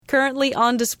Currently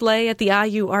on display at the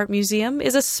IU Art Museum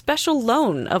is a special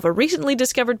loan of a recently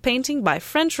discovered painting by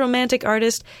French Romantic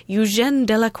artist Eugène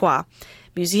Delacroix.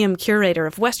 Museum curator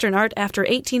of Western art after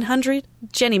 1800,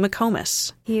 Jenny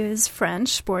McComas. He was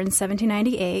French, born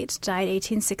 1798, died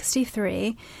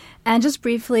 1863. And just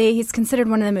briefly, he's considered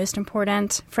one of the most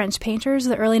important French painters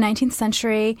of the early 19th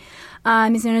century.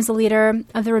 He's known as the leader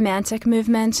of the Romantic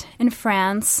movement in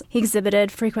France. He exhibited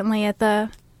frequently at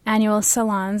the annual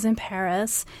salons in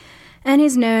Paris. And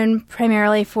he's known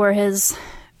primarily for his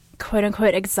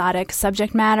quote-unquote exotic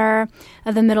subject matter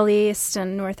of the Middle East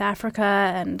and North Africa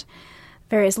and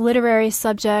various literary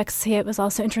subjects. He was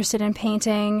also interested in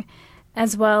painting,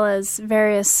 as well as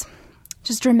various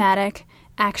just dramatic,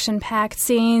 action-packed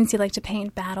scenes. He liked to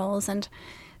paint battles and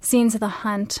scenes of the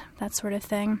hunt, that sort of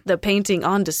thing. The painting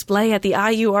on display at the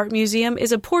IU Art Museum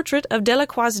is a portrait of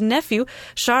Delacroix's nephew,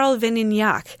 Charles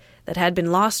Vernignac, that had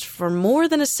been lost for more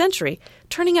than a century,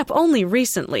 turning up only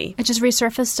recently. It just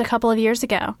resurfaced a couple of years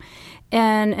ago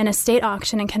in an estate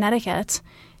auction in Connecticut,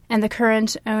 and the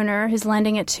current owner who's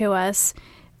lending it to us,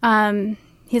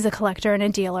 he's a collector and a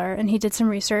dealer, and he did some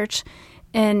research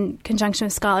in conjunction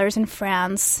with scholars in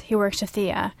France. He worked with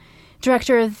the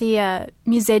director of the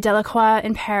Musée Delacroix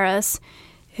in Paris,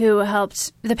 who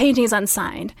helped. The painting is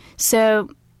unsigned, so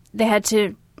they had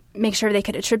to make sure they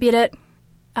could attribute it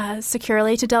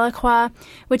securely to Delacroix,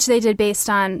 which they did based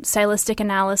on stylistic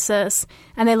analysis,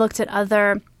 and they looked at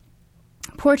other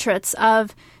portraits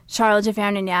of Charles de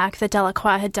Vernignac that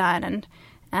Delacroix had done,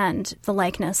 and the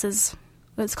likeness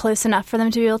was close enough for them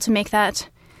to be able to make that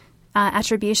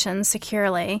attribution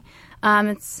securely.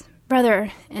 It's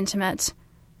rather intimate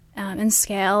in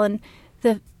scale, and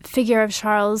the figure of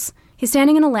Charles, he's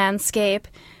standing in a landscape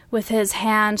with his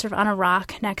hand sort of on a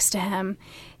rock next to him.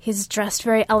 He's dressed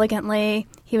very elegantly.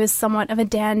 He was somewhat of a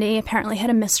dandy, apparently had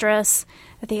a mistress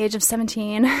at the age of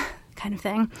 17, kind of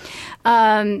thing.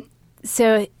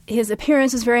 So his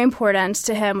appearance is very important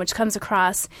to him, which comes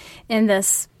across in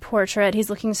this portrait. He's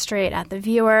looking straight at the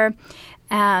viewer.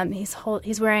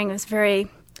 He's wearing this very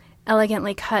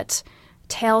elegantly cut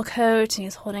tailcoat, and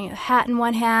he's holding a hat in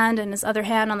one hand, and his other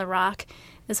hand on the rock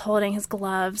is holding his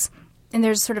gloves. And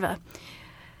there's sort of a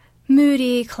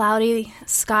moody, cloudy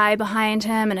sky behind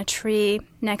him and a tree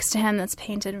next to him that's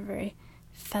painted in very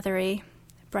feathery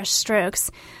brush strokes.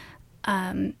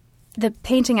 The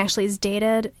painting actually is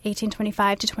dated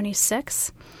 1825 to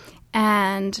 26,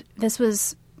 and this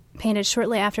was painted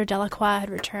shortly after Delacroix had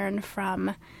returned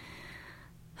from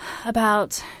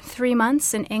about 3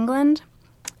 months in England,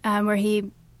 where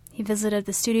he visited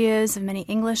the studios of many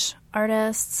English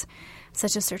artists,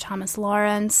 such as Sir Thomas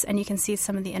Lawrence, and you can see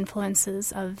some of the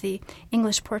influences of the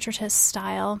English portraitist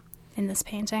style in this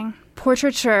painting.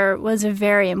 Portraiture was a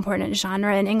very important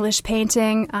genre in English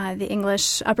painting. The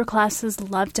English upper classes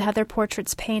loved to have their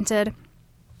portraits painted.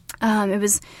 It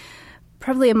was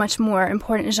probably a much more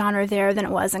important genre there than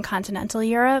it was in continental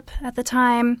Europe at the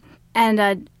time.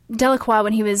 And Delacroix,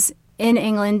 when he was in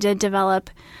England, did develop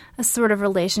a sort of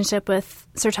relationship with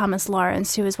Sir Thomas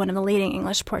Lawrence, who was one of the leading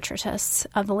English portraitists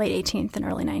of the late 18th and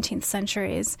early 19th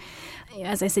centuries.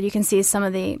 As I said, you can see some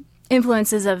of the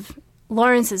influences of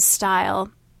Lawrence's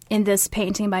style in this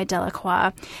painting by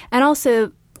Delacroix, and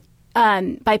also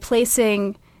by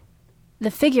placing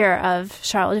the figure of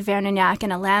Charles de Vernignac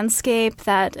in a landscape.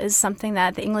 That is something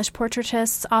that the English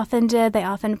portraitists often did. They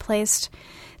often placed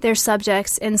their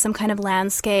subjects in some kind of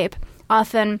landscape.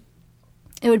 Often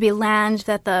it would be land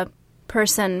that the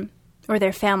person or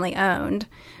their family owned,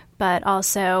 but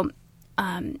also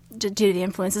due to the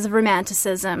influences of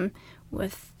Romanticism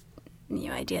with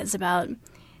ideas about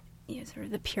sort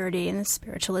of the purity and the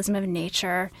spiritualism of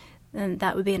nature. And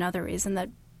that would be another reason that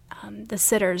the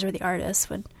sitters or the artists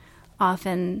would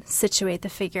often situate the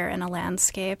figure in a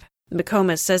landscape.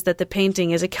 McComas says that the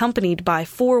painting is accompanied by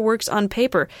 4 works on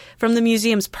paper from the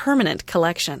museum's permanent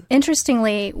collection.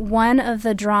 Interestingly, one of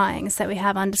the drawings that we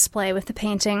have on display with the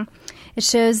painting,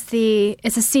 it's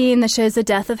a scene that shows the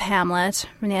death of Hamlet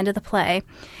from the end of the play.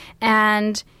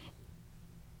 And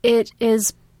it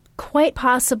is quite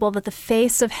possible that the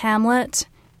face of Hamlet,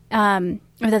 or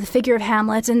that the figure of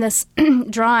Hamlet in this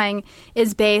drawing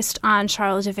is based on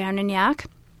Charles de Vernignac.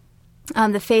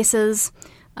 The faces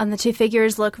on the two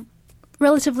figures look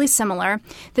relatively similar.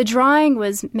 The drawing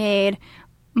was made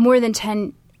more than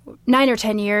 9 or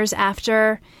 10 years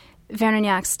after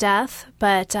Vernignac's death,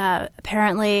 but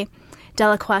apparently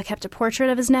Delacroix kept a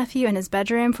portrait of his nephew in his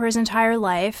bedroom for his entire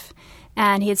life,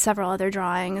 and he had several other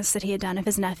drawings that he had done of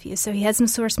his nephew. So he had some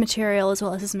source material as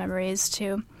well as his memories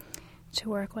to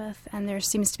work with, and there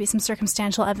seems to be some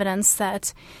circumstantial evidence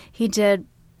that he did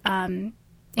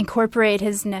incorporate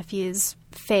his nephew's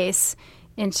face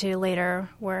into later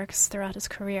works throughout his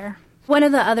career. One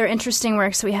of the other interesting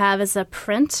works we have is a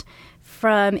print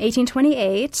from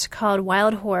 1828 called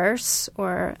Wild Horse,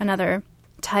 or another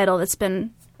title that's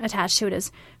been attached to it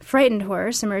is Frightened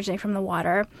Horse Emerging from the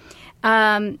Water.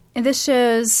 And this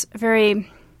shows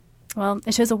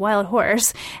it shows a wild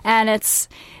horse, and it's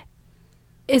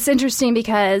interesting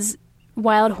because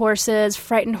wild horses,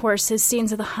 frightened horses,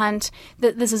 scenes of the hunt,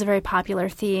 this is a very popular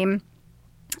theme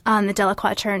that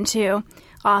Delacroix turned to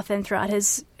often throughout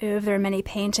his oeuvre. There are many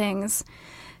paintings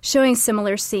showing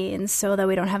similar scenes, so though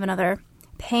we don't have another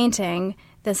painting,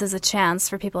 this is a chance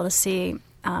for people to see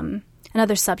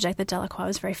another subject that Delacroix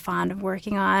was very fond of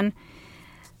working on.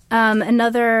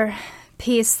 Another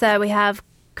piece that we have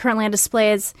currently on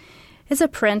display is a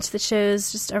print that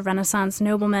shows just a Renaissance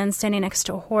nobleman standing next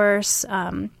to a horse.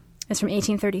 It's from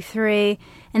 1833,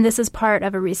 and this is part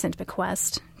of a recent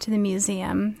bequest to the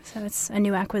museum, so it's a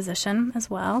new acquisition as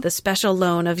well. The special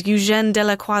loan of Eugène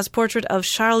Delacroix's portrait of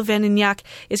Charles Vernignac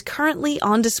is currently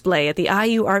on display at the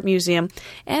IU Art Museum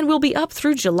and will be up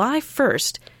through July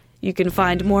 1st. You can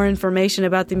find more information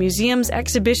about the museum's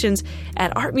exhibitions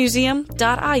at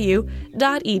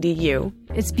artmuseum.iu.edu.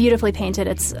 It's beautifully painted.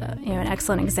 It's an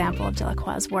excellent example of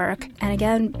Delacroix's work. And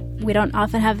again, we don't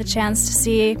often have the chance to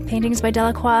see paintings by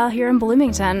Delacroix here in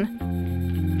Bloomington.